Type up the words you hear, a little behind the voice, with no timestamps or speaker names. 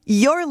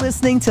You're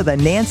listening to The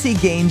Nancy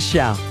Gaines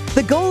Show.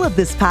 The goal of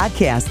this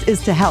podcast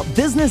is to help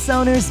business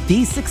owners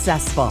be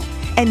successful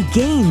and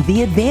gain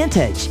the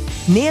advantage.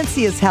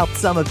 Nancy has helped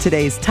some of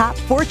today's top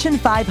Fortune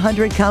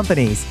 500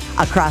 companies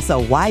across a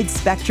wide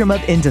spectrum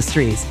of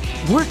industries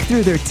work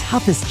through their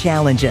toughest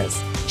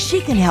challenges.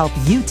 She can help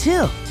you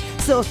too.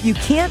 So if you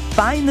can't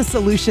find the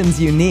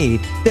solutions you need,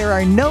 there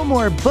are no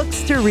more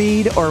books to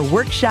read or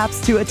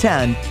workshops to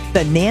attend.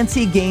 The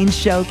Nancy Gaines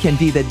Show can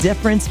be the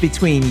difference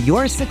between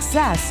your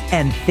success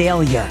and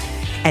failure.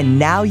 And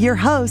now your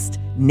host,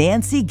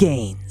 Nancy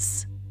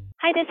Gaines.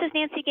 Hi, this is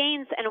Nancy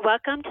Gaines, and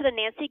welcome to the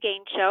Nancy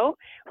Gaines Show,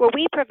 where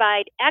we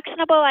provide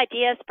actionable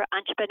ideas for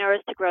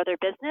entrepreneurs to grow their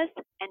business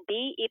and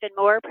be even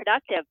more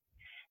productive.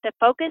 The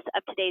focus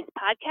of today's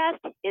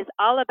podcast is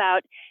all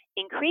about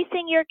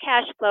increasing your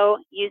cash flow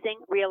using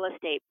real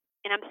estate.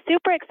 And I'm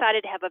super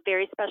excited to have a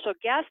very special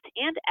guest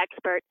and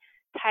expert,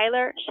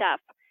 Tyler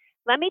Sheff.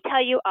 Let me tell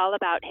you all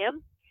about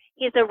him.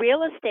 He's a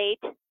real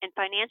estate and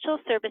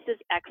financial services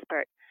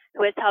expert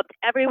who has helped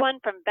everyone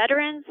from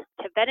veterans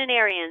to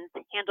veterinarians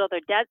handle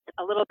their debts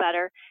a little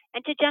better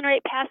and to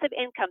generate passive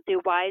income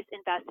through wise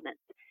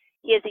investments.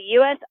 He is a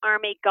U.S.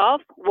 Army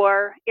Gulf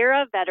War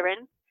era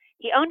veteran.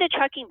 He owned a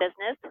trucking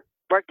business,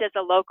 worked as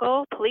a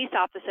local police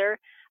officer,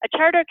 a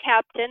charter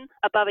captain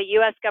above a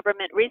U.S.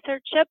 government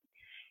research ship,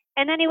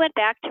 and then he went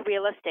back to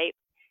real estate.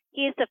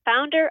 He is the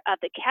founder of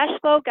the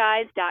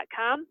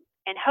CashflowGuys.com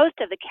and host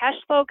of the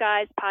Cashflow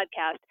Guys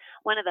podcast,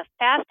 one of the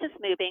fastest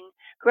moving,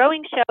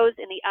 growing shows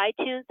in the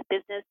iTunes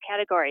business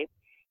category.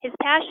 His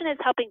passion is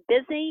helping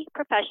busy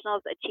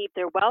professionals achieve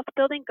their wealth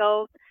building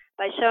goals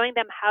by showing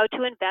them how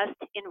to invest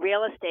in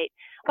real estate.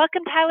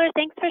 Welcome, Tyler.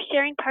 Thanks for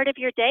sharing part of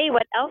your day.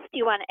 What else do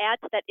you want to add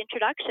to that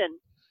introduction?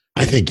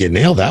 I think you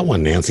nailed that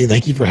one, Nancy.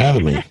 Thank you for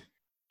having me.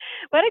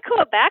 What a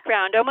cool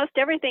background. Almost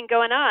everything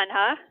going on,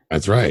 huh?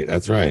 That's right.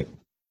 That's right.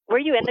 Were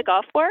you in the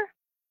Gulf War?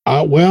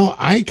 Well,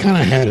 I kind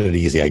of had it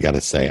easy, I got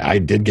to say. I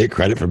did get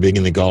credit for being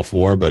in the Gulf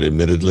War, but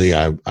admittedly,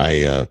 I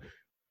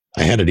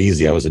had it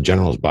easy. I was a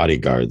general's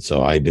bodyguard,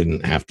 so I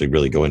didn't have to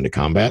really go into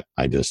combat.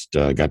 I just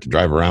got to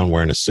drive around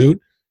wearing a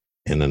suit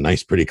and a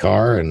nice, pretty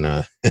car,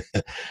 and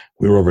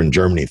we were over in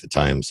Germany at the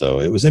time, so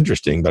it was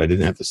interesting, but I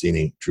didn't have to see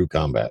any true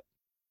combat.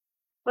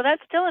 Well,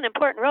 that's still an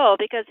important role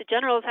because the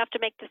generals have to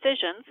make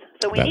decisions,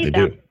 so we need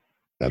them.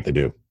 That they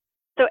do.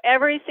 So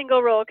every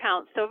single role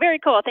counts. So very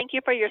cool. Thank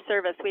you for your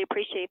service. We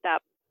appreciate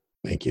that.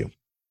 Thank you.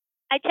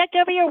 I checked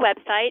over your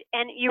website,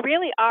 and you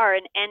really are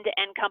an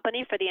end-to-end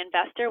company for the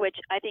investor, which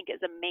I think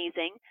is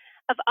amazing.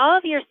 Of all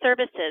of your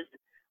services,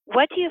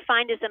 what do you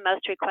find is the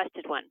most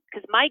requested one?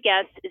 Because my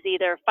guess is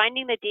either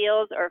finding the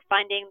deals or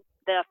finding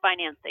the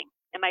financing.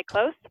 Am I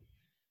close?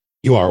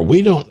 You are.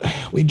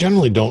 We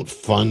generally don't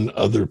fund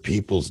other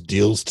people's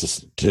deals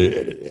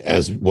to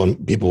as one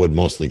people would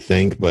mostly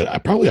think,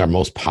 but probably our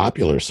most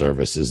popular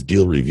service is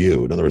deal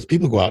review. In other words,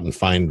 people go out and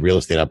find real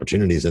estate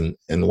opportunities, and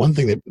the one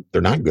thing that they're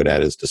not good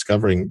at is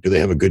discovering, do they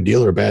have a good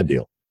deal or a bad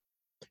deal?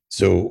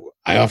 So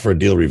I offer a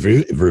deal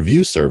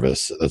review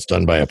service that's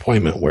done by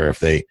appointment, where if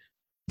they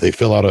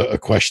fill out a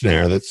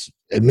questionnaire that's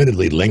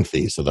admittedly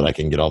lengthy so that I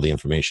can get all the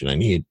information I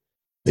need.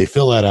 They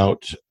fill that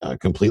out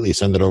completely,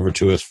 send it over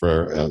to us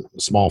for a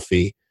small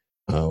fee.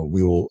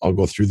 I'll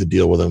go through the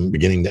deal with them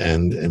beginning to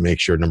end and make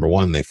sure, number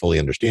one, they fully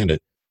understand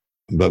it,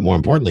 but more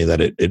importantly,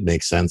 that it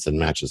makes sense and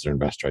matches their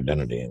investor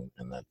identity.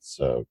 And that's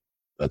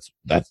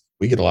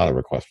we get a lot of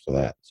requests for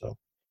that. So,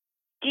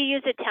 do you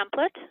use a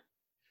template?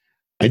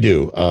 I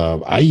do.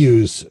 I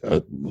use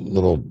a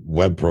little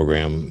web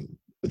program.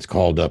 It's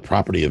called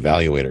Property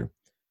Evaluator,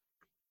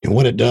 and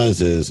what it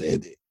does is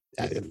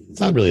it's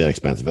not really that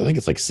expensive. I think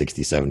it's like $60,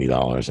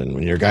 $70. And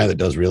when you're a guy that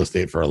does real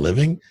estate for a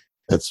living,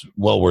 that's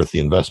well worth the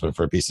investment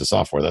for a piece of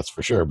software, that's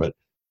for sure. But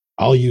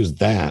I'll use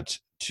that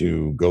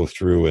to go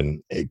through,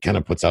 and it kind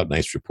of puts out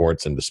nice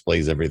reports and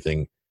displays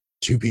everything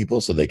to people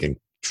so they can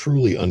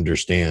truly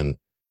understand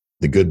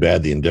the good,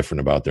 bad, the indifferent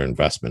about their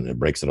investment. It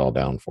breaks it all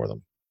down for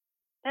them.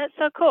 That's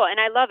so cool. And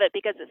I love it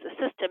because it's a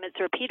system. It's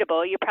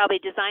repeatable. You probably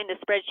designed the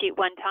spreadsheet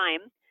one time,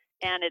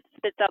 and it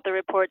spits out the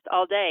reports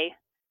all day.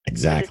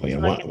 Exactly.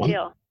 And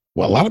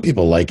well, a lot of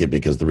people like it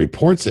because the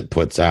reports it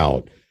puts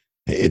out,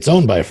 it's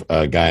owned by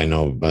a guy I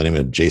know by the name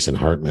of Jason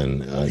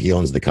Hartman. He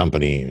owns the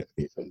company,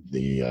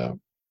 the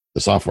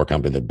software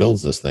company that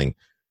builds this thing,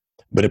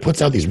 but it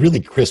puts out these really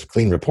crisp,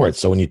 clean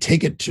reports. So when you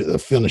take it to the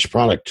finished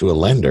product to a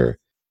lender,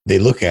 they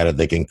look at it,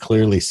 they can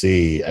clearly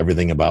see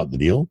everything about the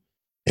deal,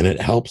 and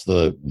it helps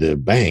the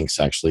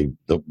banks actually,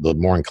 the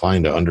more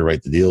inclined to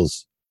underwrite the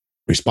deals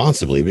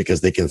responsibly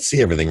because they can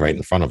see everything right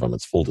in front of them.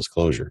 It's full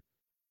disclosure.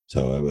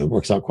 So it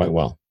works out quite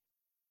well.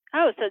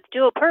 Oh, so it's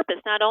dual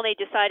purpose, not only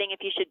deciding if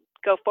you should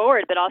go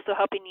forward, but also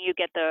helping you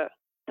get the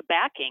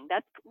backing.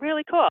 That's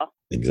really cool.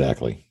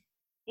 Exactly.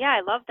 Yeah, I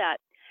love that.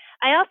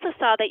 I also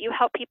saw that you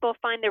help people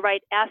find the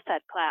right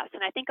asset class.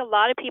 And I think a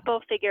lot of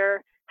people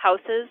figure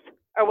houses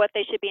are what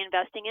they should be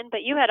investing in,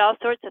 but you had all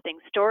sorts of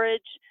things,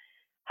 storage.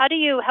 How do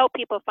you help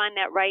people find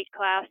that right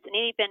class and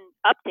even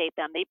update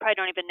them? They probably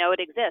don't even know it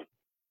exists.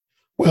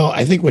 Well,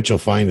 I think what you'll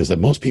find is that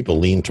most people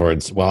lean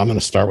towards, well, I'm going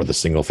to start with a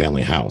single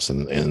family house.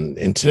 And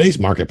in today's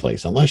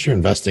marketplace, unless you're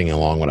investing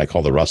along what I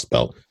call the Rust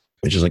Belt,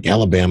 which is like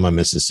Alabama,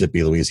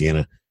 Mississippi,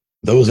 Louisiana,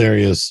 those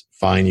areas,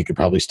 fine, you could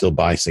probably still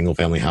buy single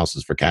family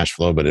houses for cash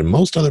flow. But in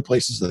most other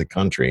places of the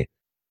country,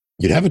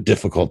 you'd have a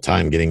difficult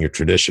time getting your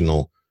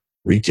traditional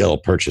retail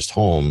purchased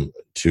home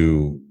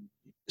to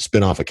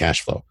spin off a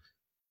cash flow.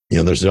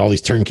 There's all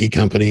these turnkey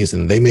companies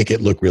and they make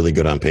it look really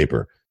good on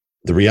paper.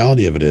 The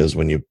reality of it is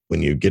when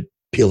you get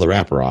peel the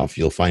wrapper off,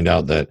 you'll find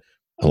out that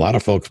a lot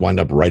of folks wind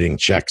up writing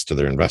checks to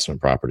their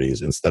investment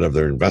properties instead of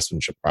their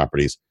investment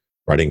properties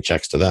writing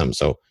checks to them.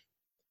 So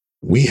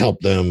we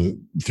help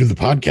them through the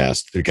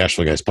podcast, through Cash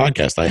Flow Guys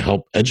podcast. I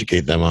help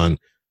educate them on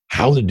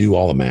how to do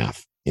all the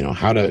math,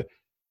 how to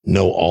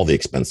know all the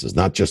expenses,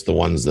 not just the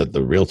ones that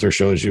the realtor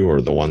shows you or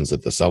the ones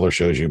that the seller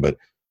shows you, but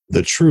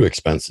the true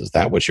expenses,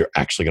 that which you're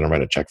actually going to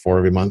write a check for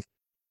every month,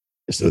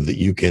 so that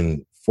you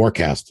can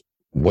forecast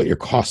what your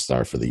costs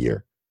are for the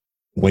year.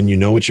 When you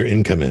know what your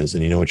income is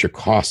and you know what your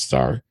costs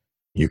are,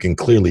 you can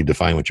clearly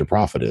define what your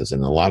profit is.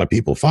 And a lot of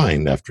people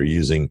find after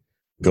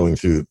going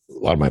through a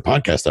lot of my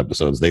podcast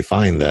episodes, they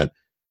find that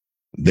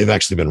they've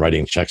actually been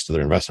writing checks to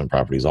their investment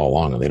properties all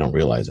along and they don't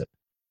realize it.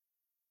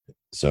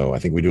 So I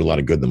think we do a lot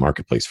of good in the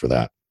marketplace for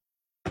that.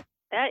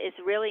 That is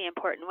really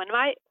important.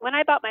 When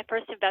I bought my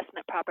first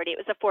investment property, it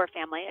was a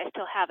 4-family. I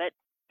still have it,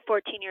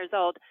 14 years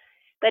old,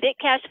 but it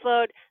cash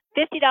flowed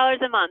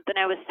 $50 a month, and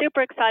I was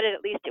super excited.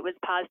 At least it was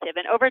positive.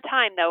 And over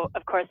time, though,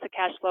 of course, the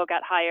cash flow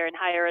got higher and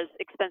higher as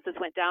expenses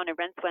went down and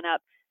rents went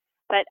up.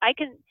 But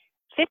 $50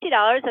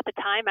 at the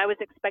time, I was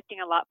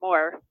expecting a lot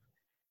more,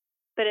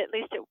 but at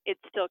least it's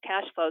still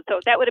cash flow. So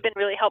that would have been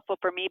really helpful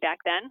for me back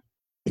then.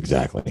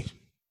 Exactly.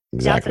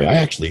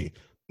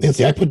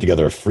 Nancy, I put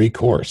together a free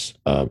course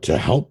to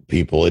help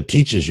people. It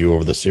teaches you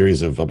over the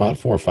series of about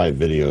 4 or 5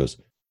 videos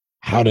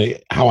how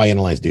I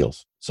analyze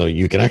deals. So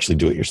you can actually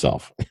do it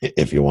yourself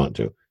if you want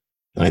to.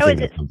 And I think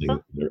that's something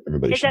that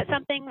everybody should. Is that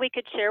something we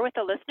could share with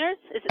the listeners?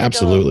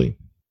 Absolutely.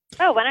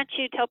 Why don't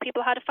you tell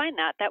people how to find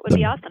that? That would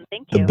be awesome.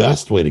 Thank you. The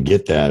best way to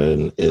get that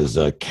is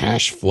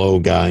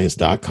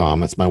cashflowguys.com.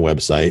 That's my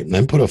website. And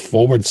then put a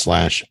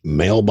 /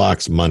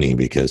 mailbox money,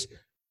 because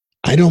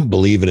I don't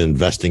believe in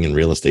investing in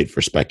real estate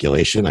for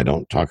speculation. I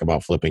don't talk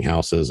about flipping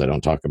houses. I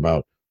don't talk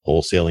about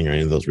wholesaling or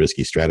any of those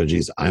risky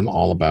strategies. I'm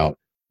all about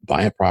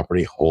buy a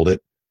property, hold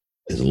it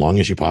as long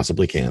as you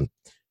possibly can.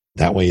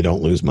 That way you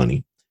don't lose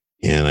money.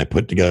 And I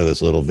put together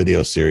this little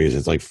video series.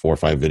 It's like 4 or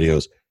 5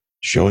 videos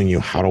showing you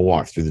how to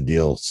walk through the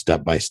deal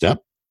step by step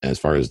as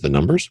far as the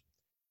numbers.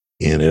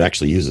 And it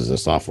actually uses the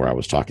software I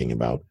was talking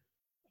about,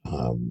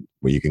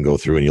 where you can go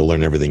through and you'll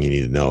learn everything you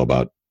need to know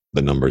about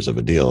the numbers of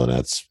a deal. And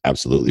that's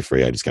absolutely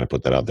free. I just kind of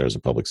put that out there as a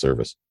public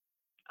service.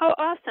 Oh,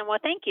 awesome. Well,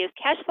 thank you.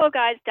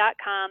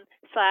 Cashflowguys.com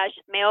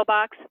 /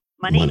 mailbox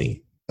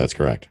money. That's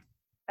correct.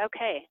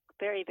 Okay.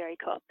 Very, very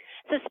cool.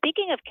 So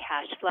speaking of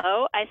cash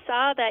flow, I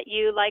saw that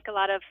you like a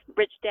lot of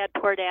Rich Dad,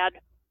 Poor Dad,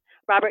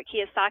 Robert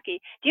Kiyosaki.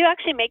 Do you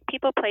actually make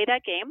people play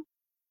that game?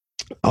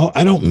 Oh,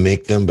 I don't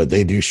make them, but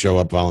they do show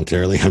up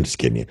voluntarily. I'm just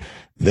kidding you.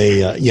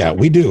 Yeah,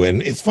 we do.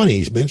 And it's funny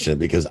you mentioned it,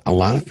 because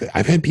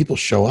I've had people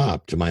show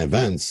up to my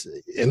events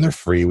and they're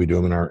free. We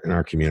do them in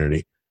our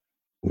community.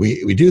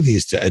 We do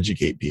these to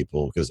educate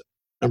people, because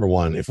number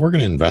one, if we're going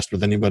to invest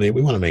with anybody,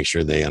 we want to make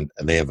sure they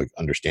have an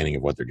understanding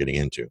of what they're getting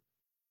into.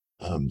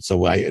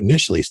 So I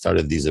initially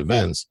started these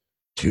events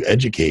to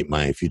educate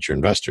my future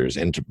investors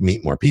and to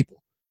meet more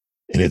people.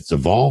 And it's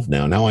evolved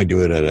now. Now I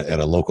do it at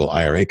a local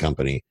IRA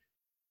company.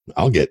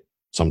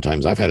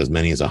 Sometimes I've had as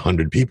many as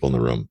 100 people in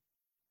the room.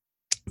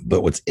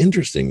 But what's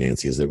interesting,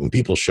 Nancy, is that when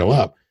people show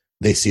up,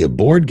 they see a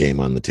board game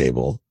on the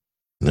table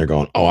and they're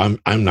going, "Oh,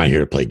 I'm not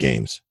here to play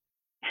games.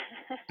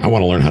 I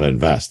want to learn how to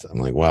invest." I'm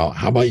like, "Well,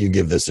 how about you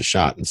give this a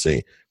shot and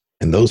see?"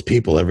 And those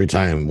people every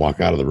time walk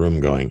out of the room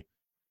going,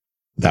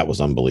 "That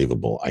was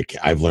unbelievable.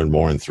 I've learned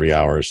more in 3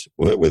 hours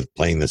with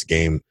playing this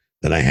game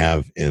than I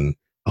have in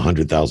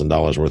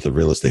 $100,000 worth of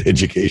real estate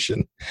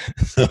education."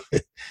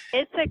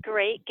 It's a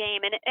great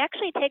game, and it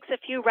actually takes a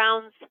few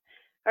rounds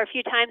or a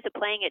few times of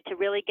playing it to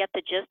really get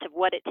the gist of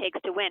what it takes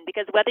to win.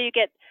 Because whether you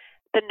get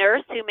the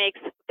nurse who makes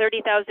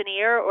 $30,000 a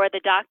year or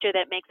the doctor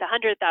that makes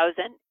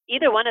 $100,000,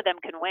 either one of them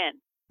can win.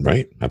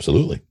 Right?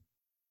 Absolutely.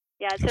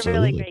 Yeah, it's a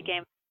really great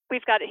game.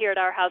 We've got it here at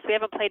our house. We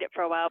haven't played it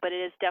for a while, but it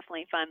is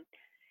definitely fun.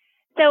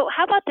 So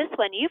how about this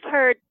one? You've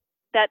heard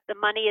that the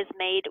money is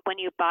made when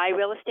you buy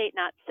real estate,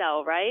 not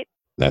sell, right?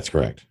 That's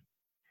correct.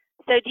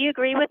 So do you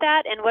agree with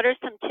that? And what are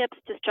some tips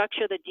to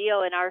structure the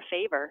deal in our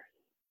favor?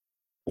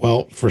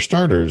 Well, for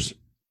starters,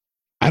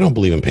 I don't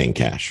believe in paying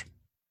cash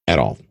at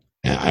all.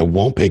 I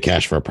won't pay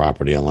cash for a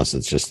property unless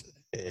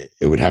it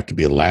would have to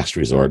be a last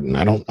resort. And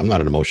I'm not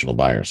an emotional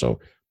buyer.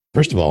 So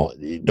first of all,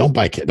 don't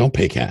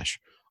pay cash.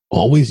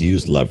 Always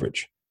use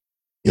leverage.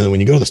 When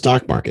you go to the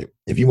stock market,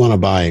 if you want to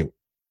buy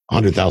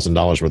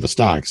 $100,000 worth of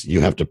stocks, you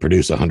have to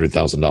produce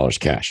 $100,000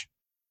 cash.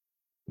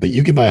 But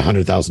you can buy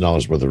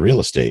 $100,000 worth of real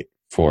estate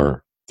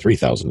for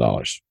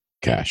 $3,000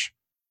 cash.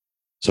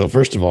 So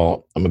first of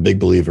all, I'm a big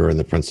believer in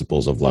the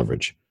principles of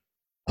leverage.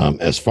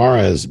 As far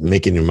as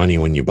making your money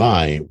when you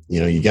buy,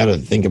 you got to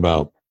think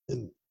about,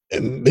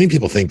 and many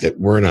people think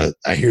that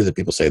I hear that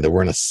people say that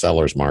we're in a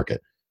seller's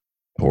market,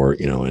 or,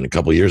 and a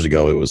couple of years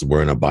ago, it was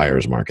we're in a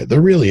buyer's market.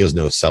 There really is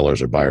no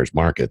sellers or buyer's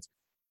market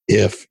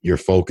if you're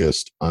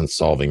focused on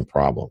solving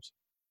problems.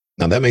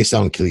 Now, that may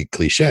sound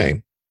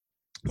cliche,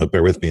 but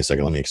bear with me a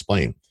second. Let me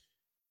explain.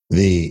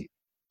 The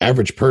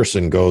average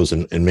person goes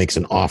and makes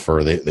an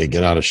offer. They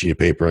get out a sheet of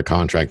paper, a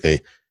contract.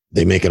 They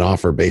make an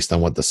offer based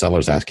on what the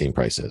seller's asking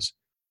price is.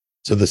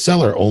 So the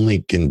seller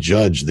only can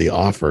judge the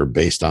offer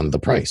based on the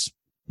price.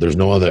 There's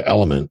no other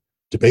element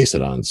to base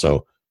it on.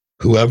 So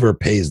whoever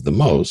pays the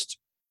most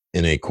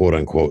in a quote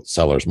unquote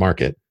seller's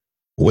market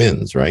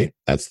wins, right?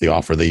 That's the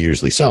offer they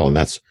usually sell. And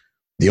that's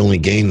the only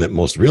game that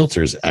most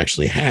realtors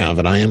actually have.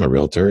 And I am a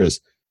realtor, is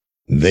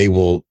they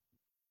will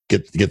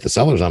get the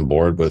sellers on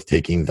board with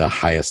taking the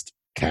highest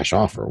cash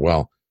offer.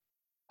 Well,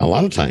 a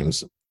lot of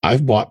times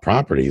I've bought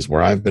properties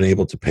where I've been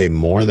able to pay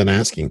more than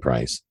asking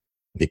price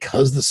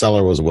because the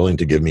seller was willing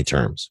to give me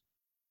terms.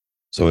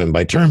 So, and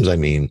by terms, I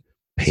mean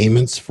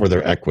payments for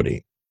their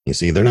equity. You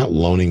see, they're not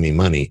loaning me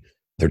money.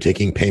 They're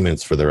taking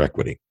payments for their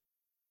equity.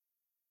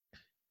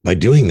 By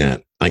doing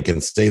that, I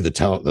can save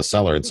the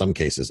seller, in some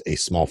cases, a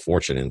small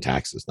fortune in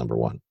taxes, number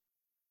one.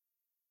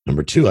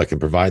 Number two, I can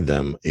provide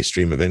them a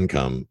stream of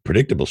income,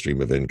 predictable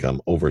stream of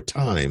income over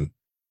time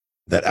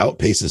that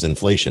outpaces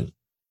inflation.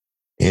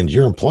 And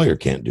your employer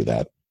can't do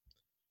that.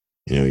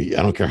 I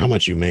don't care how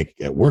much you make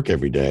at work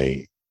every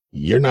day,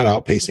 you're not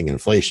outpacing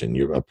inflation.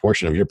 A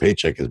portion of your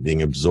paycheck is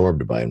being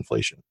absorbed by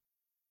inflation.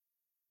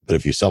 But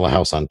if you sell a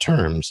house on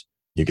terms,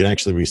 you can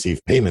actually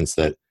receive payments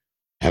that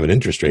have an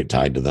interest rate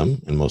tied to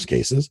them in most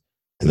cases.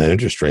 And that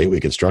interest rate, we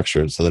can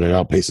structure it so that it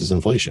outpaces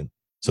inflation.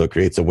 So it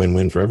creates a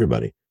win-win for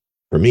everybody.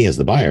 For me as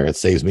the buyer, it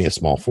saves me a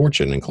small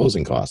fortune in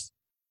closing costs.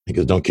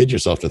 Because don't kid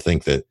yourself to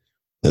think that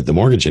the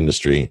mortgage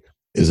industry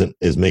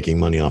is making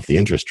money off the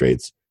interest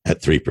rates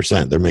at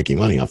 3%. They're making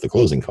money off the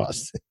closing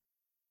costs.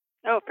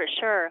 Oh, for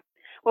sure.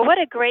 Well, what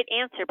a great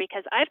answer,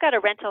 because I've got a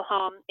rental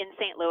home in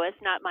St. Louis,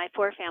 not my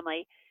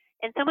family,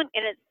 and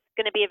it's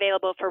going to be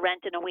available for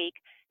rent in a week.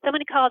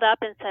 Someone called up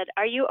and said,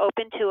 "Are you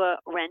open to a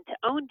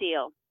rent-to-own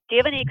deal?" Do you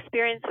have any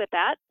experience with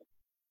that?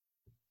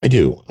 I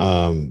do.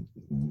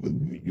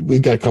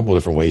 We've got a couple of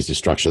different ways to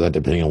structure that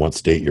depending on what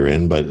state you're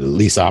in, but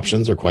lease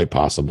options are quite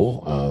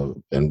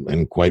possible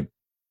and quite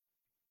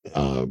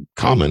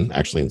common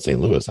actually in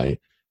St. Louis. I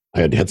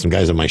had some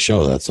guys on my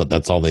show.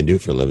 That's all they do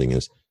for a living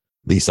is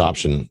lease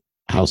option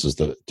houses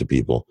to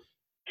people.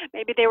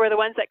 Maybe they were the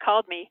ones that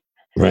called me.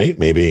 Right?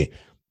 Maybe.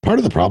 Part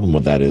of the problem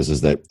with that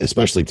is that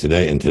especially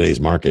today in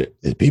today's market,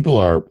 is people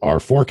are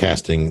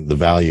forecasting the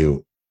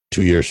value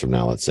 2 years from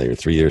now, let's say, or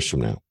 3 years from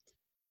now.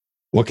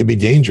 What could be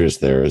dangerous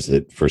there is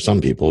that for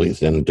some people,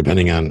 and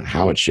depending on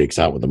how it shakes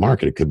out with the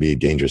market, it could be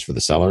dangerous for the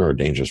seller or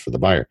dangerous for the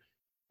buyer.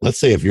 Let's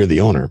say if you're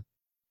the owner,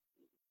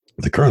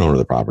 the current owner of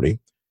the property,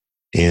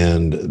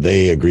 and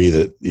they agree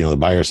that, the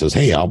buyer says,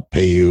 "Hey, I'll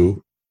pay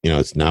you,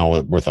 it's now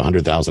worth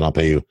 $100,000. I'll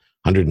pay you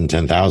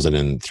 $110,000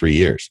 in 3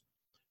 years."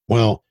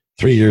 Well,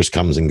 3 years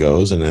comes and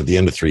goes. And at the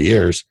end of 3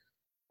 years,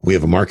 we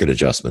have a market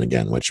adjustment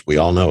again, which we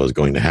all know is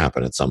going to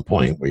happen at some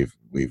point. We've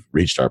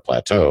reached our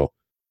plateau.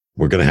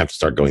 We're going to have to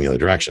start going the other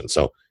direction.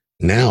 So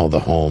now the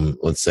home,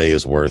 let's say,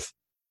 is worth,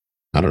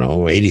 I don't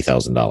know,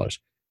 $80,000.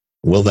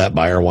 Will that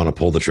buyer want to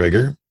pull the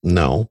trigger?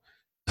 No.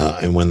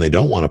 And when they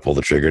don't want to pull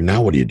the trigger,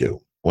 now what do?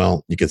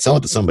 Well, you can sell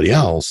it to somebody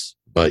else,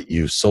 but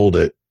you sold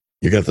it.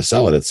 You're going to have to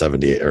sell it at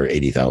 $70,000 or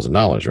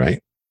 $80,000,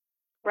 right?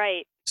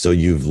 Right. So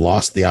you've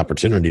lost the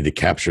opportunity to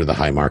capture the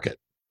high market.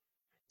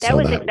 That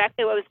was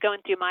exactly what was going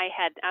through my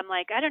head. I'm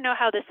like, I don't know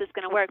how this is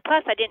going to work.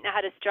 Plus, I didn't know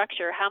how to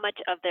structure how much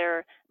of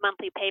their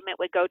monthly payment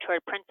would go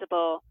toward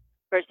principal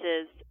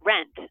versus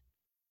rent.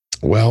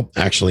 Well,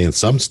 actually, in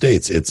some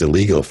states, it's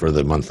illegal for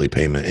the monthly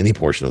payment, any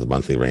portion of the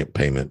monthly rent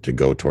payment, to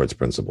go towards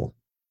principal.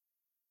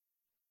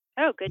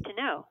 Oh, good to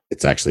know.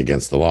 It's actually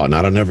against the law.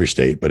 Not in every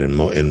state, but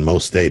in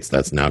most states,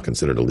 that's now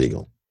considered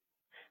illegal.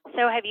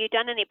 So have you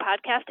done any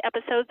podcast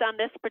episodes on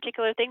this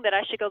particular thing that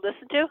I should go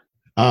listen to?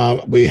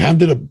 We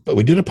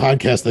did a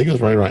podcast. I think it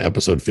was right around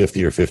episode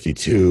 50 or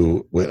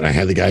 52. I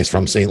had the guys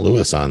from St.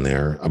 Louis on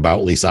there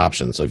about lease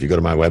options. So if you go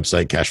to my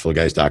website,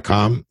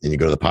 cashflowguys.com, and you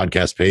go to the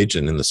podcast page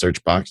and in the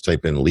search box,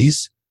 type in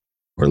lease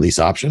or lease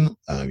option,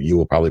 you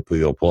will probably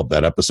pull up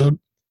that episode,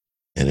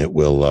 and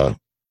it'll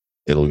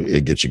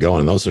get you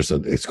going.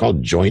 And it's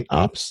called Joint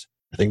Ops.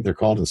 I think they're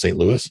called in St.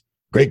 Louis.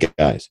 Great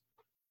guys.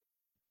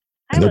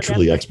 And they're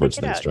truly experts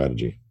in that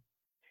strategy.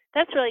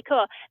 That's really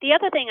cool. The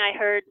other thing I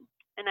heard,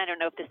 and I don't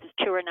know if this is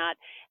true or not,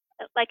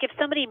 like if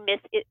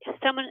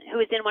someone who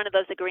is in one of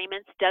those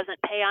agreements doesn't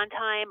pay on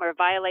time or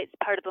violates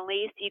part of the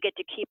lease, you get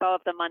to keep all of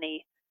the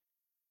money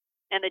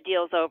and the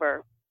deal's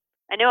over.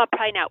 I know I'm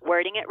probably not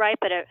wording it right,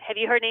 but have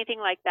you heard anything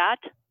like that?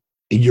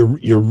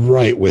 You're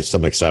right with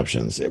some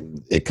exceptions.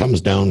 It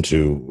comes down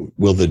to,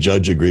 will the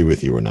judge agree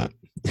with you or not?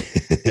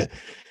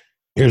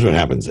 Here's what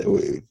happens.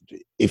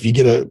 If you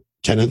get a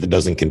tenant that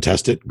doesn't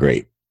contest it,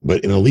 great.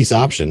 But in a lease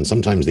option,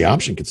 sometimes the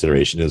option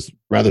consideration is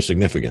rather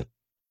significant.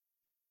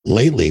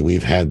 Lately,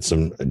 we've had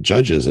some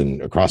judges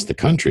across the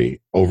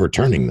country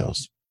overturning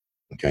those,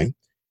 okay,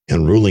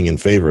 and ruling in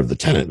favor of the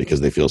tenant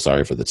because they feel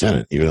sorry for the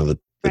tenant, even though the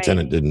Right.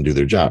 tenant didn't do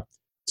their job.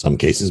 Some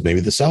cases,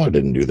 maybe the seller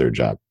didn't do their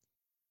job.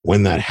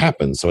 When that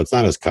happens, so it's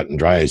not as cut and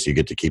dry as you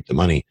get to keep the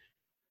money.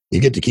 You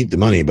get to keep the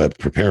money, but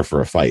prepare for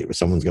a fight. If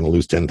someone's going to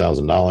lose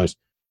 $10,000,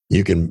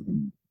 you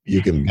can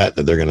bet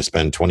that they're going to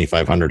spend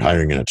 2,500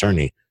 hiring an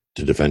attorney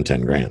to defend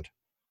 10 grand.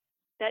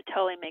 That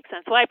totally makes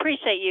sense. Well, I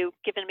appreciate you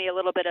giving me a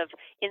little bit of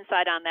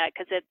insight on that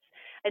because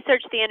I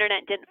searched the internet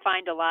and didn't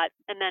find a lot,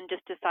 and then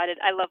just decided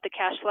I love the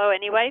cash flow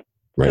anyway,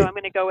 Right. so I'm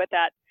going to go with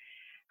that.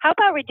 How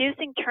about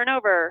reducing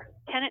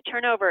tenant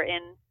turnover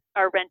in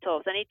our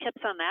rentals? Any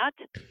tips on that?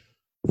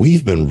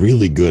 We've been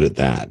really good at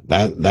that.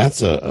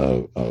 That's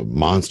a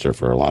monster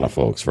for a lot of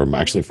folks, for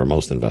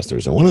most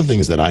investors. And one of the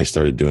things that I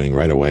started doing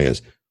right away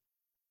is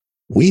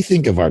we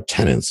think of our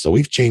tenants. So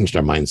we've changed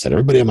our mindset.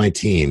 Everybody on my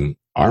team,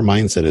 our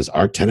mindset is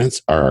our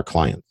tenants are our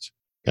clients.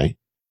 Okay.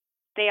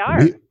 They are.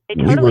 We, They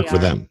we totally work for are.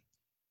 them.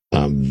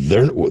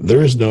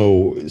 There is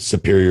no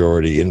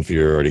superiority,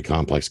 inferiority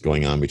complex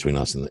going on between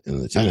us and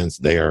the tenants.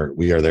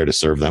 We are there to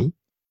serve them.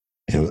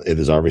 And it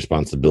is our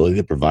responsibility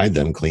to provide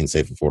them clean,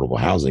 safe, affordable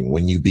housing.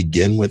 When you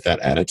begin with that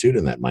attitude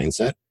and that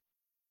mindset,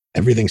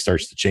 everything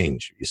starts to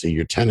change. You see,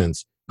 your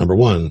tenants, number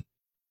one,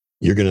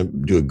 you're going to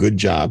do a good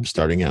job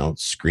starting out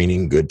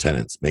screening good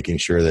tenants, making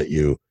sure that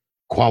you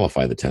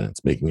qualify the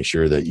tenants, making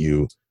sure that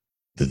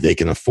they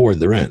can afford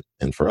the rent.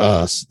 And for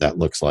us, that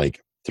looks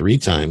like 3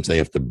 times they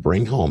have to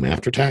bring home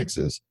after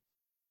taxes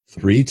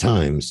 3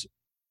 times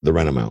the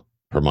rent amount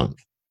per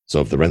month. So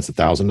if the rent's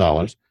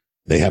 $1,000,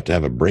 they have to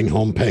have a bring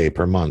home pay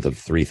per month of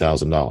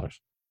 $3,000,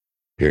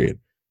 period.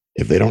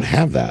 If they don't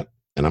have that,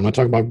 and I'm not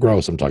talking about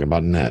gross, I'm talking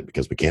about net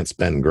because we can't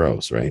spend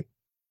gross, right?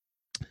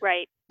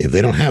 Right. If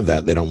they don't have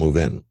that, they don't move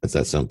in. It's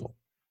that simple.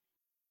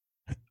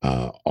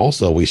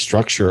 Also, we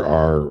structure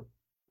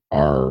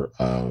our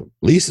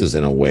leases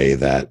in a way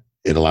that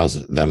it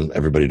allows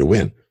everybody to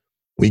win.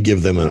 We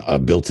give them a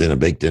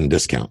baked-in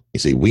discount.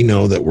 You see, we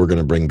know that we're going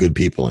to bring good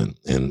people in,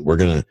 and we're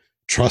going to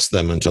trust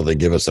them until they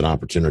give us an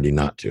opportunity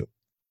not to.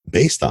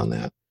 Based on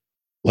that,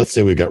 let's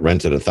say we got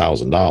rented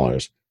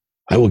 $1,000.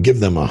 I will give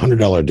them a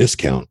 $100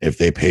 discount if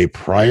they pay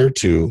prior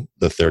to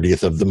the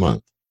 30th of the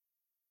month.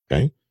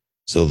 Okay.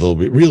 So they'll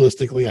be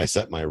realistically, I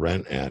set my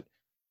rent at,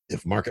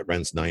 if market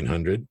rent's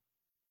 $900,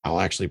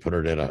 I'll actually put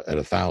it at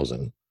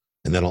 $1,000,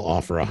 and then I'll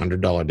offer a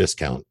 $100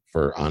 discount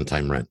for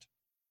on-time rent.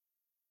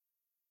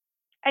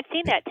 I've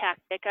seen that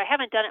tactic. I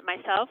haven't done it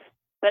myself,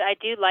 but I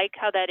do like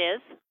how that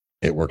is.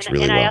 It works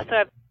really well. And I also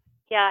have,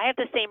 I have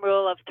the same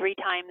rule of 3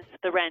 times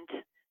the rent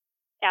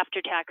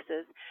after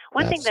taxes.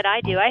 One thing that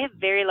I do, I have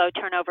very low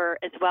turnover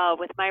as well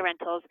with my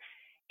rentals,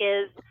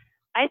 is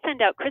I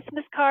send out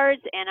Christmas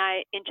cards, and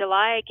in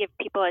July I give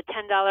people a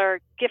 $10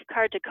 gift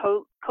card to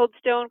Cold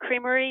Stone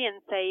Creamery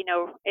and say,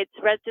 it's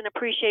Resident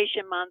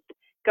Appreciation Month.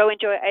 Go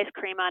enjoy ice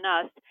cream on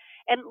us.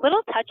 And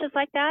little touches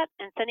like that,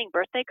 and sending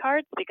birthday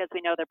cards because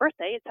we know their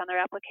birthday, it's on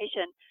their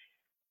application.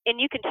 And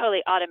you can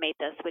totally automate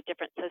this with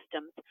different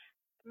systems.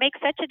 Makes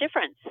such a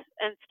difference,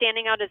 and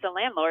standing out as a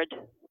landlord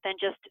than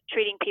just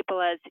treating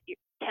people as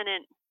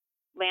tenant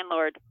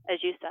landlord, as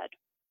you said.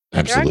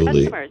 Absolutely. There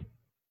are customers.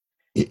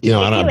 If you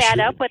add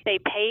up what they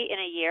pay in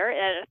a year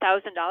at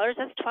 $1,000,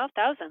 that's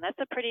 $12,000. That's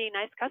a pretty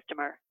nice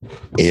customer.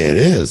 It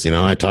is.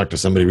 I talked to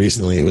somebody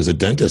recently who was a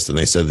dentist, and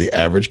they said the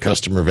average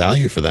customer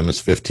value for them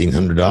is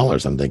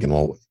 $1,500. I'm thinking,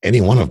 well,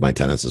 any one of my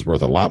tenants is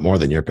worth a lot more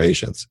than your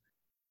patients.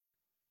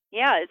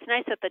 Yeah, it's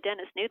nice that the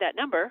dentist knew that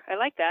number. I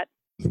like that.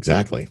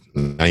 Exactly.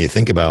 Now you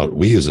think about,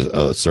 we use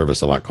a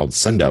service a lot called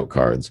send out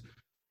cards.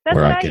 That's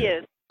what I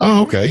use.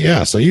 Oh, okay.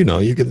 Yeah. So, you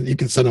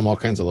can send them all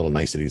kinds of little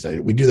niceties.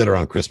 We do that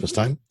around Christmas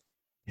time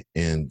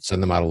and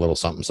send them out a little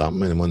something.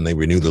 And when they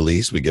renew the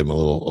lease, we give them a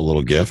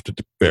little gift.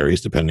 It varies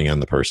depending on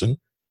the person.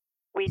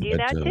 We do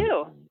that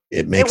too.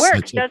 It makes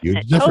works, doesn't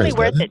it? Totally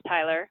worth it,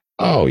 Tyler.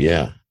 Oh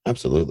yeah,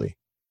 absolutely.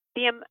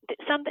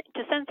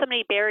 To send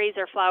somebody berries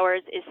or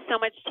flowers is so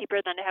much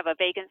cheaper than to have a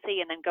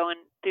vacancy and then going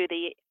through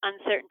the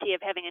uncertainty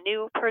of having a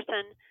new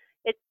person.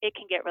 It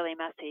can get really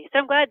messy. So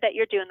I'm glad that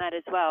you're doing that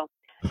as well.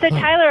 So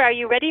Tyler, are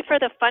you ready for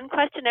the fun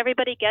question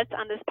everybody gets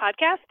on this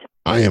podcast?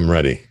 I am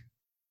ready.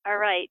 All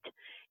right.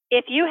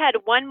 If you had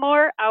one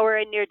more hour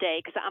in your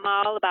day, because I'm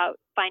all about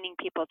finding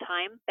people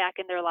time back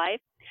in their life.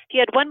 If you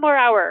had one more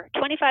hour,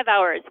 25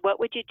 hours, what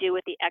would you do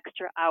with the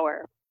extra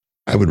hour?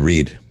 I would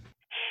read.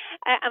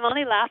 I'm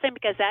only laughing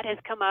because that has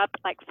come up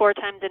like 4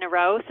 times in a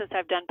row since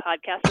I've done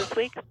podcasts this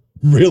week.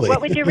 Really?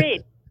 What would you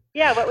read?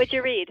 Yeah, what would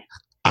you read?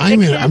 I'm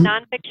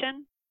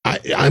nonfiction?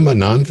 I'm a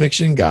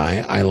nonfiction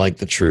guy. I like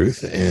the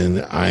truth,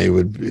 and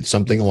it's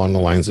something along the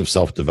lines of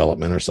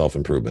self-development or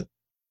self-improvement.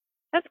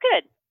 That's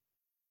good.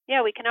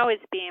 Yeah, we can always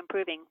be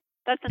improving.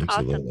 That's an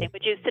awesome thing.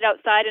 Would you sit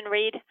outside and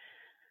read?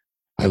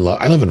 I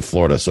live in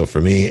Florida, so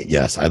for me,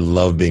 yes, I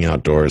love being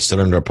outdoors, sit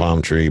under a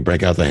palm tree,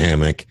 break out the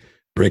hammock,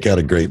 break out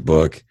a great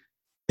book,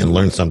 and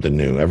learn something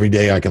new. Every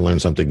day I can learn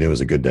something new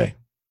is a good day.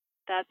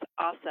 That's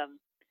awesome.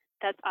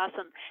 That's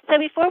awesome. So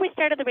before we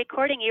started the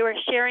recording, you were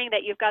sharing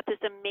that you've got this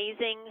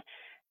amazing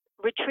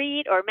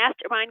retreat or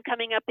mastermind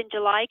coming up in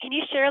July. Can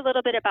you share a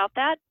little bit about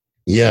that?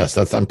 Yes,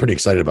 I'm pretty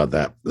excited about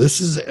that.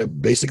 This is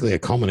basically a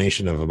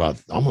culmination of about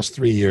almost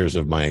 3 years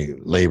of my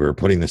labor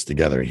putting this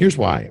together. Here's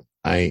why.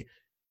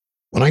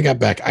 When I got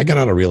back, I got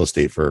out of real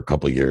estate for a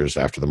couple of years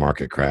after the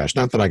market crashed.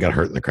 Not that I got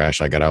hurt in the crash.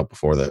 I got out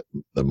before the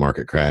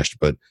market crashed.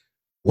 But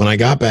when I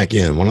got back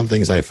in, one of the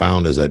things I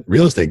found is that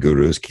real estate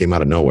gurus came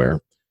out of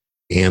nowhere.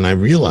 And I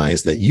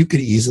realized that you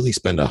could easily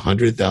spend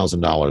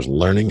 $100,000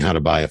 learning how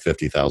to buy a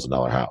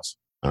 $50,000 house.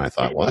 And I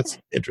thought, well, that's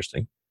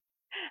interesting.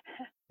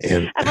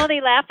 And I'm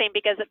only laughing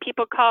because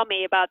people call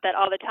me about that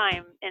all the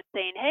time and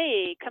saying,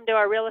 hey, come to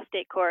our real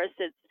estate course.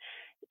 It's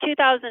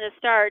 $2,000 to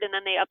start, and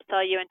then they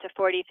upsell you into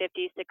 $40,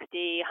 $50,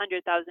 $60,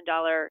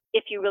 $100,000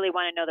 if you really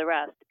want to know the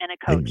rest, and a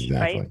coach,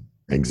 right?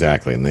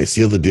 Exactly. And they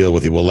seal the deal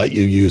with you. We'll let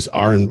you use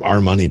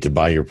our money to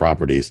buy your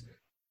properties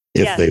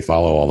if they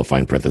follow all the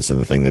fine print that's in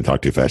the thing. They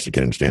talk too fast, you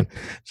can't understand.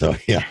 So,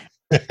 yeah.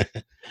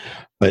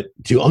 But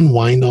to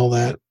unwind all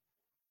that,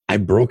 I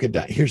broke it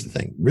down. Here's the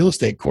thing. Real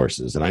estate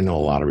courses, and I know a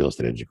lot of real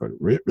estate educators,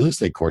 real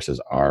estate courses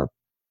are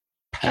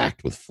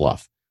packed with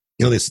fluff.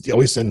 You know, they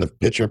always send the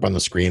picture up on the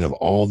screen of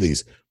all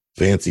these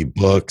fancy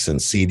books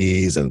and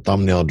CDs and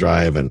thumbnail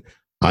drive and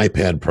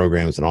iPad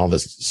programs and all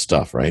this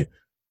stuff, right?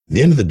 At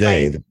the end of the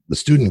day, the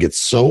student gets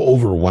so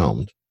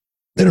overwhelmed,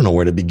 they don't know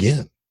where to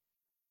begin.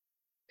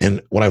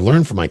 And what I've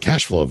learned from my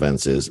cash flow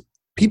events is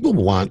people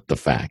want the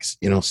facts.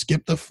 You know,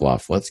 skip the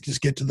fluff. Let's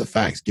just get to the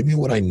facts. Give me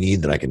what I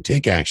need that I can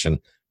take action,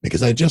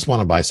 because I just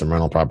want to buy some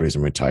rental properties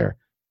and retire.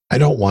 I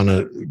don't want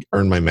to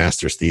earn my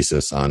master's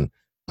thesis on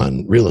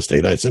real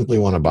estate. I simply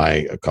want to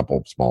buy a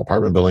couple small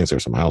apartment buildings or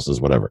some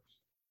houses, whatever.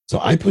 So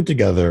I put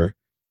together,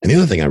 and the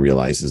other thing I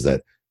realized is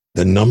that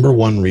the number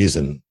one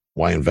reason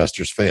why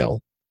investors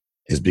fail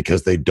is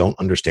because they don't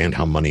understand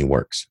how money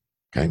works.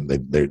 Okay,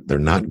 they're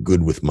not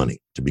good with money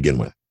to begin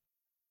with.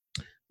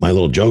 My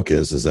little joke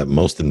is that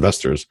most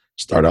investors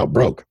start out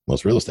broke.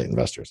 Most real estate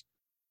investors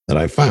that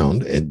I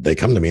found, they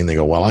come to me and they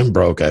go, well, I'm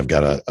broke. I've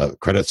got a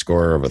credit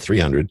score of a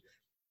 300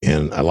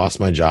 and I lost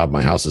my job.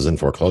 My house is in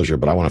foreclosure,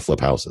 but I want to flip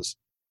houses.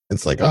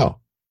 It's like, oh,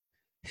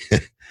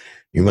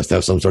 you must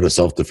have some sort of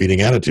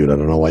self-defeating attitude. I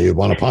don't know why you'd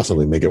want to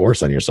possibly make it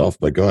worse on yourself,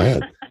 but go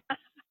ahead.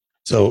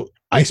 So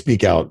I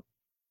speak out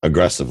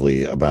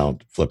aggressively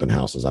about flipping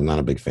houses. I'm not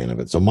a big fan of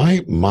it. So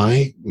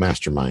my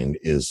mastermind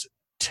is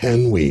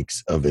 10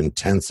 weeks of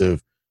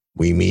intensive.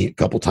 We meet a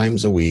couple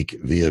times a week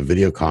via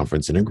video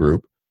conference in a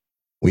group.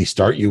 We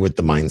start you with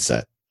the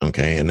mindset,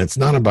 okay? And it's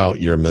not about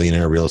you're a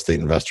millionaire real estate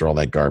investor, all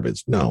that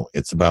garbage. No,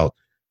 it's about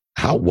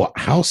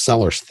how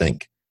sellers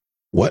think,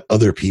 what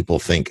other people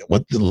think,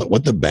 what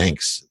the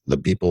banks, the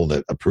people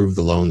that approve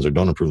the loans or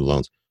don't approve the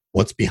loans,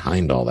 what's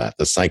behind all that,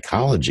 the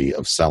psychology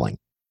of selling.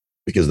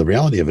 Because the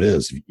reality of it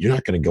is you're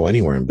not going to go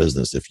anywhere in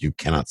business if you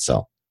cannot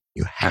sell.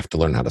 You have to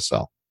learn how to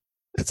sell.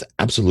 That's the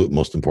absolute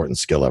most important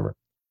skill ever.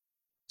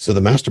 So the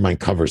mastermind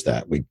covers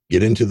that. We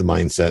get into the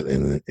mindset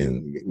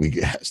and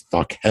we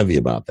talk heavy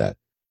about that.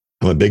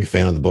 I'm a big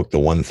fan of the book, The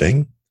One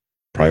Thing,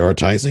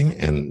 prioritizing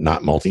and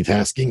not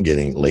multitasking,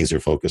 getting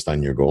laser focused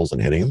on your goals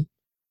and hitting them.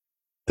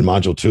 In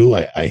module 2,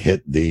 I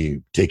hit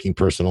the taking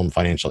personal and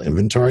financial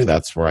inventory.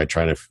 That's where I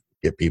try to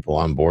get people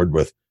on board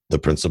with the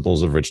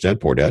principles of Rich Dad,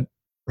 Poor Dad,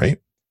 right?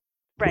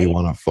 We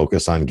want to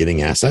focus on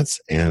getting assets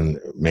and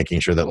making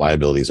sure that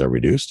liabilities are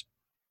reduced.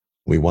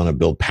 We want to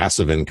build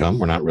passive income.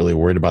 We're not really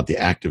worried about the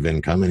active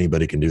income.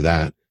 Anybody can do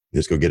that.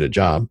 Just go get a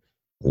job.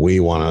 We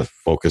want to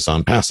focus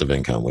on passive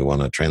income. We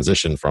want to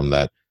transition from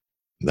that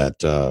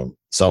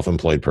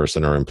self-employed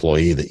person or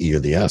employee, the E or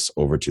the S,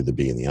 over to the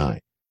B and the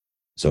I.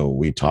 So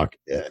we talk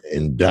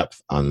in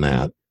depth on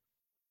that.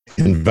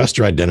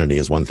 Investor identity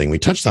is one thing. We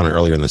touched on it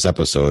earlier in this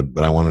episode,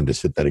 but I wanted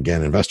to hit that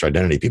again. Investor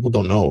identity. People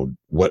don't know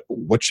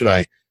what should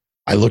I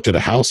looked at a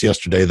house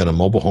yesterday, then a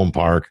mobile home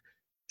park,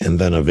 and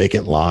then a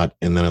vacant lot,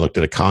 and then I looked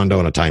at a condo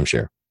and a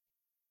timeshare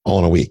all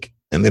in a week,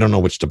 and they don't know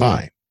which to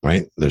buy,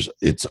 right?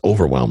 It's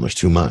overwhelmed. There's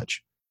too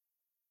much.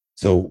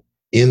 So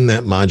in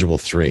that module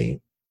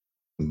 3,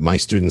 my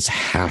students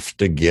have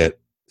to get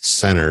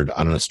centered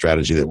on a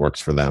strategy that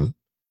works for them,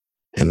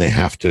 and they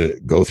have to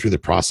go through the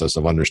process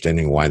of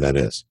understanding why that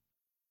is.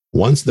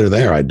 Once they're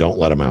there, I don't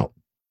let them out.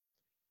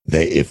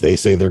 If they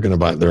say they're going to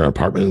buy, they're an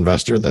apartment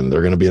investor, then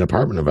they're going to be an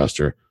apartment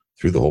investor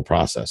through the whole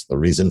process. The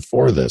reason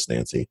for this,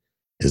 Nancy,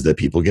 is that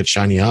people get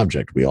shiny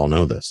object. We all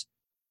know this.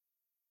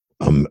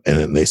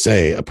 And they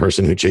say a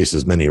person who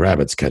chases many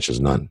rabbits catches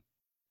none.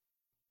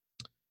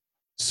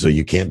 So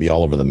you can't be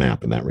all over the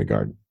map in that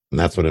regard. And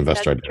that's what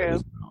investor identity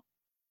is about.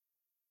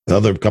 The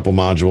other couple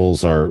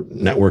modules are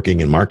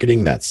networking and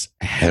marketing. That's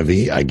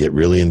heavy. I get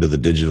really into the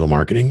digital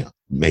marketing,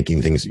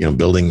 making things,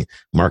 building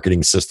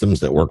marketing systems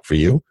that work for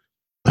you.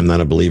 I'm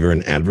not a believer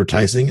in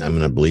advertising.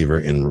 I'm a believer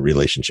in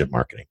relationship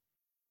marketing.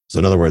 So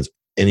in other words,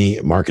 any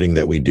marketing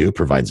that we do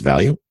provides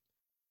value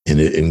and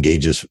it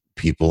engages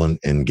people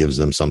and gives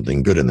them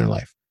something good in their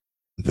life.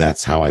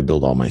 That's how I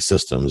build all my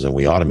systems, and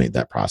we automate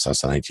that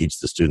process. And I teach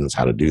the students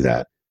how to do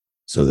that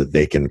so that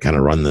they can kind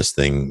of run this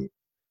thing.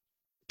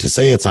 To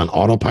say it's on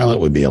autopilot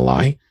would be a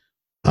lie.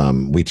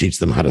 We teach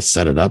them how to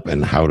set it up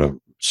and how to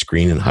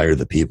screen and hire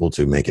the people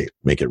to make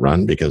it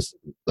run, because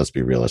let's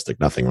be realistic,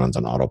 nothing runs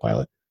on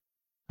autopilot.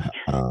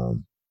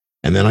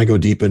 And then I go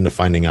deep into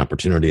finding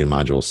opportunity in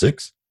module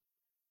 6.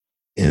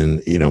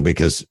 And,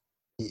 because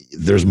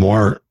there's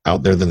more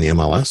out there than the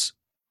MLS.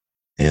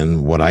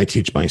 And what I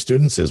teach my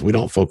students is we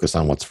don't focus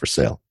on what's for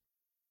sale.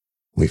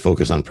 We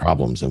focus on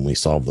problems and we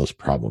solve those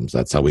problems.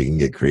 That's how we can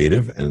get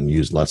creative and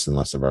use less and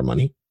less of our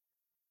money.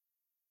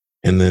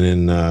 And then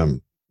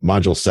in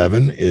module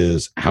 7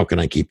 is how can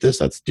I keep this?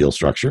 That's deal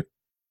structure.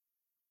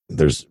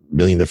 There's a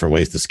million different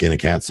ways to skin a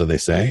cat, so they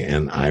say.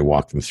 And I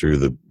walk them through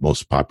the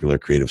most popular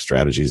creative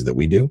strategies that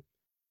we do.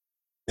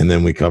 And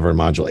then we cover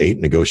module 8,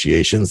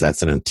 negotiations.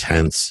 That's an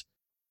intense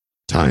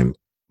time.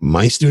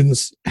 My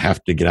students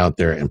have to get out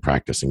there and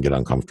practice and get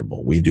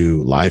uncomfortable. We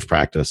do live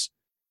practice.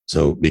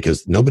 So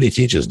because nobody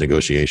teaches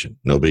negotiation,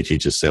 nobody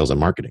teaches sales and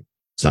marketing.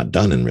 It's not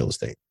done in real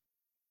estate,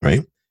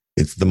 right?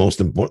 It's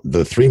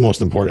the 3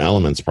 most important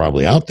elements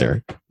probably out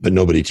there, but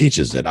nobody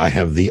teaches it. I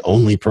have the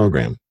only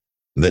program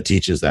that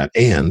teaches that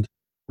and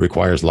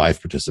requires live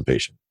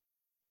participation.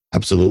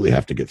 Absolutely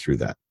have to get through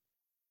that.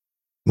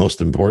 Most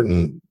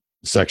important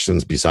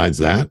sections besides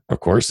that,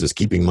 of course, is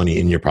keeping money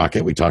in your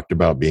pocket. We talked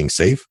about being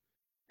safe,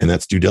 and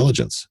that's due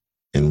diligence.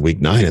 In week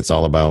 9, it's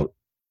all about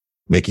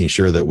making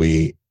sure that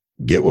we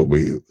get what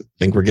we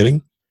think we're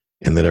getting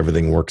and that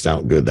everything works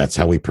out good. That's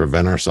how we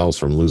prevent ourselves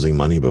from losing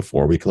money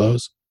before we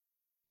close.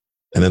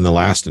 And then the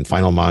last and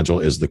final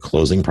module is the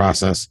closing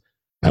process.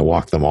 I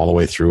walk them all the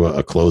way through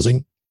a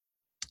closing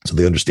so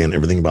they understand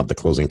everything about the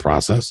closing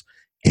process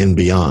and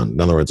beyond.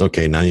 In other words,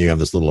 okay, now you have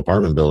this little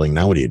apartment building.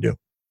 Now what do?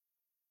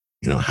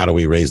 How do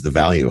we raise the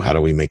value? How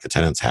do we make the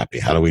tenants happy?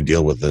 How do we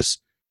deal with this,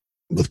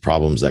 with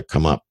problems that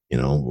come up?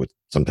 With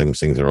sometimes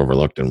things are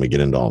overlooked, and we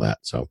get into all that.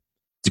 So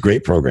it's a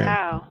great program.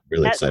 Wow.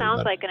 Really that excited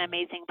sounds about like an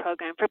amazing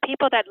program. For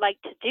people that like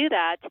to do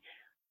that,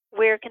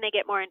 where can they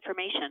get more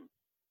information?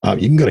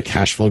 You can go to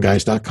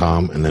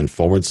cashflowguys.com and then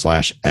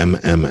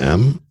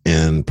 /MMM.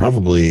 And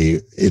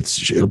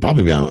it'll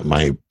probably be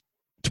on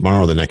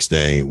tomorrow or the next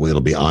day.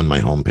 It'll be on my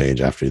homepage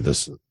after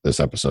this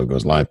episode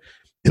goes live.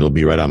 It'll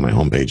be right on my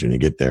homepage when you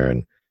get there.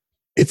 And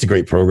it's a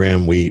great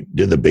program. We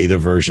did the beta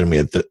version. We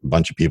had a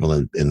bunch of people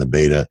in the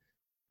beta.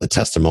 The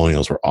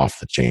testimonials were off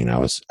the chain.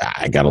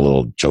 I got a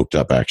little choked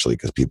up actually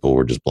because people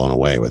were just blown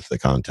away with the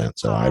content.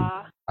 So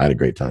I had a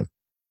great time.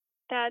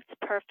 That's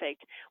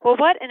perfect. Well,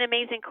 what an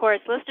amazing course.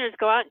 Listeners,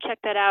 go out and check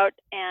that out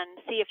and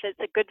see if it's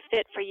a good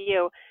fit for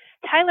you.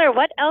 Tyler,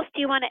 what else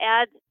do you want to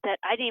add that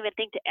I didn't even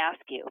think to ask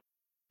you?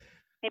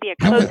 Maybe a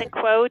closing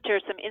quote or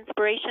some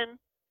inspiration?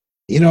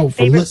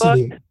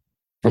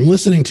 From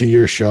listening to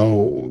your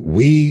show,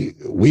 we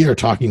are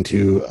talking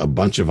to a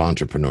bunch of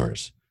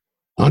entrepreneurs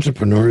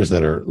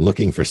that are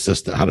looking for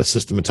how to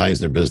systematize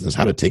their business,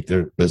 how to take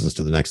their business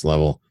to the next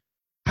level,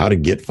 how to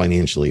get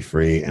financially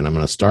free. And I'm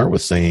going to start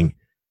with saying,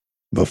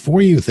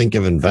 before you think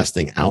of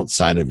investing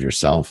outside of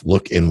yourself,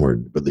 look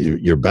inward. But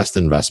your best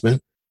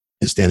investment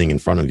is standing in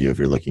front of you if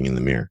you're looking in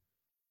the mirror.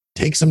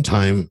 Take some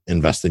time,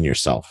 invest in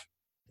yourself.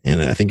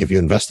 And I think if you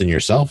invest in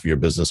yourself, your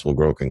business will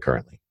grow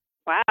concurrently.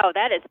 Wow,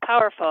 that is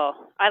powerful.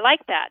 I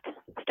like that.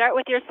 Start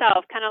with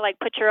yourself, kind of like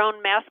put your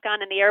own mask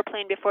on in the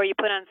airplane before you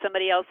put on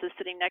somebody else's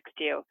sitting next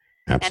to you.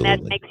 Absolutely. And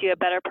that makes you a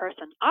better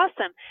person.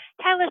 Awesome.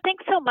 Tyler,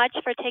 thanks so much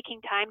for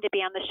taking time to be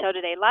on the show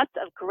today. Lots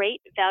of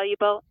great,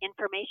 valuable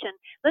information.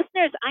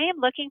 Listeners, I am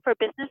looking for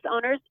business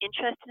owners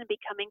interested in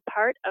becoming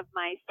part of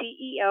my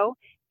CEO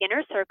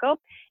Inner Circle.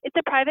 It's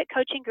a private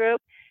coaching group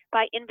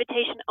by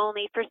invitation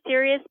only for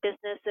serious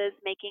businesses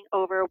making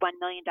over $1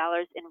 million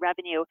in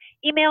revenue.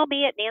 Email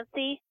me at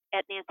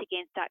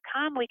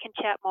nancy@nancygaines.com. We can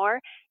chat more.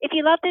 If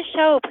you love this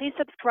show, please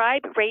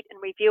subscribe, rate,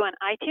 and review on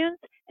iTunes.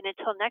 And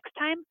until next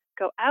time,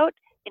 go out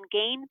and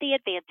gain the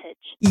advantage.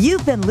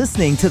 You've been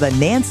listening to The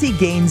Nancy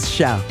Gaines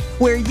Show,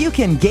 where you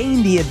can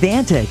gain the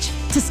advantage.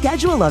 To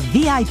schedule a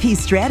VIP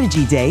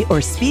strategy day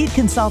or speed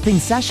consulting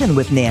session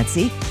with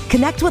Nancy,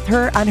 connect with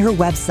her on her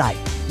website,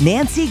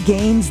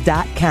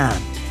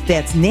 nancygaines.com.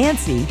 That's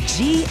Nancy,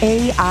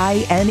 GAINES.com.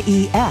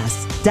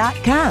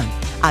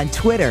 On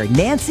Twitter,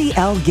 Nancy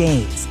L.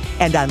 Gaines.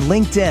 And on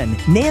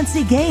LinkedIn,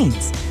 Nancy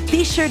Gaines.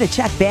 Be sure to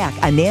check back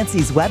on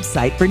Nancy's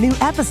website for new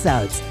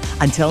episodes.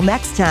 Until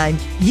next time,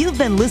 you've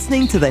been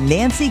listening to The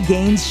Nancy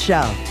Gaines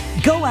Show.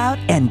 Go out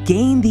and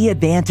gain the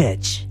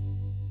advantage.